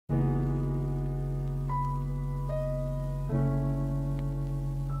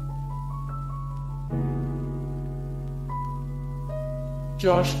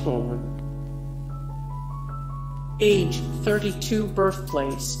Josh Bowman. Age 32,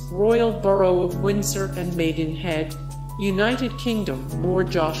 birthplace Royal Borough of Windsor and Maidenhead, United Kingdom. More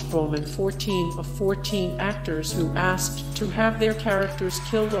Josh Bowman. 14 of 14 actors who asked to have their characters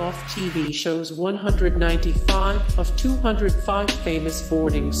killed off TV shows. 195 of 205 famous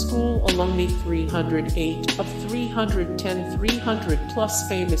boarding school alumni. 308 of 310 300 plus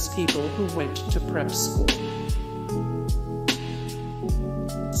famous people who went to prep school.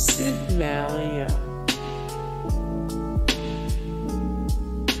 Sid Malia.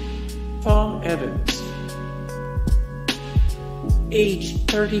 Tom Evans. Age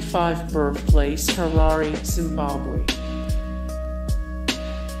 35, birthplace Harare, Zimbabwe.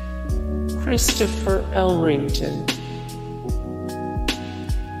 Christopher Elrington.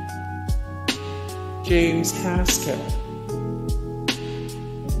 James Haskell.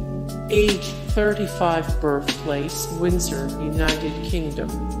 Age 35, birthplace Windsor, United Kingdom.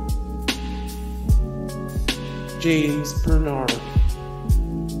 James Bernard.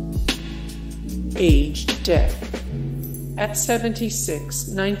 Age, death at 76,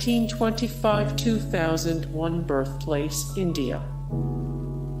 1925–2001, birthplace India.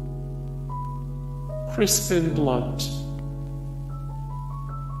 Crispin Blunt.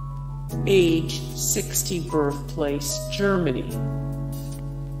 Age 60, birthplace Germany.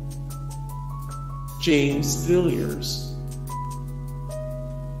 James Villiers.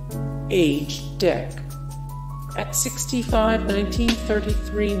 Age, death at 65,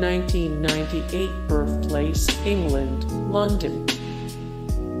 1933–1998, birthplace England, London.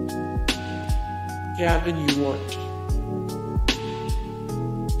 Gavin Ewart.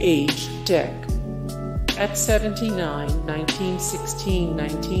 Age, death at 79,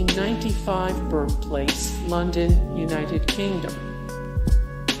 1916–1995, birthplace London, United Kingdom.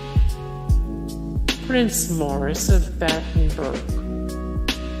 Prince Maurice of Battenberg.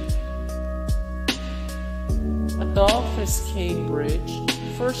 Adolphus Cambridge,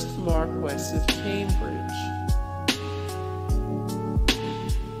 1st Marquess of Cambridge.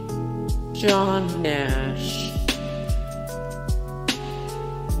 John Nash.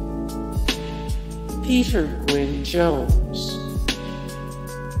 Peter Gwynne Jones.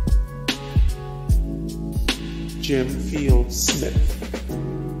 Jim Field Smith.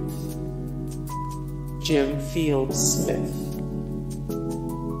 Jim Field Smith.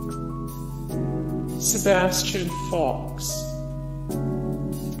 Sebastian Fox.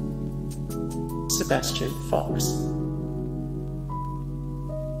 Sebastian Fox.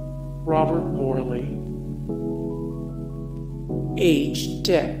 Robert Morley. Age,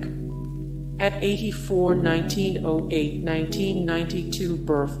 death at 84, 1908–1992,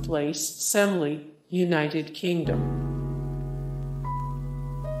 birthplace Semley, United Kingdom.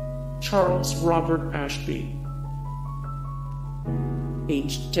 Charles Robert Ashby.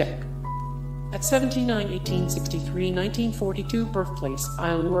 Age, death at 79, 1863–1942, birthplace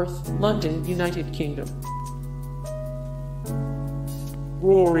Isleworth, London, United Kingdom.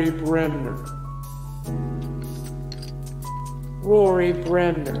 Rory Bremner. Rory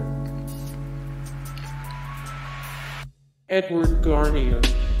Bremner. Edward Garnier.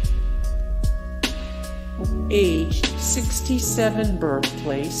 Age 67,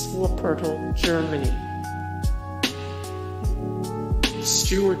 birthplace Wuppertal, Germany.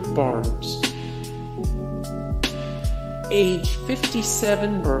 Stuart Barnes. Age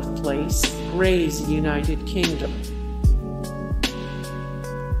 57, birthplace Grays, United Kingdom.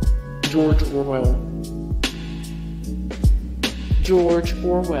 George Orwell. George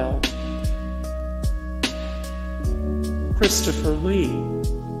Orwell. Christopher Lee.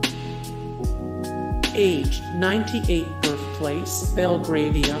 Age 98, birthplace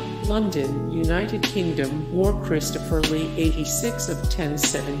Belgravia, London, United Kingdom. War Christopher Lee. 86 of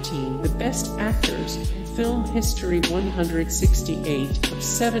 1017, the best actors in film history. 168 of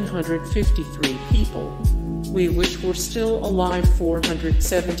 753 people we wish were still alive.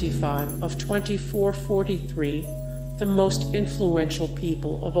 475 of 2443, the most influential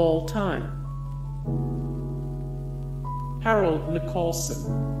people of all time. Harold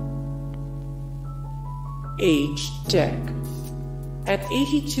Nicholson. Age, death at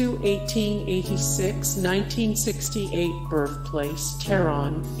 82, 1886–1968, birthplace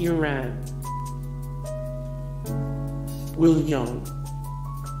Tehran, Iran. Will Young.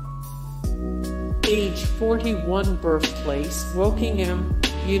 Age 41, birthplace Wokingham,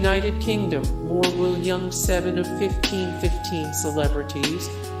 United Kingdom. More Will Young. 7 of 15 celebrities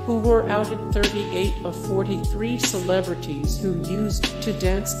who were outed. 38 of 43 celebrities who used to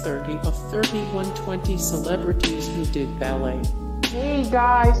dance. 30 of 31 20 celebrities who did ballet. Hey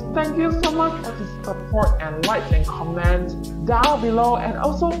guys, thank you so much for the support and likes and comments down below, and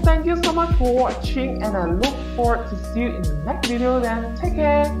also thank you so much for watching, and I look forward to see you in the next video. Then take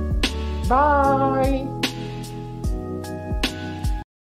care. Bye.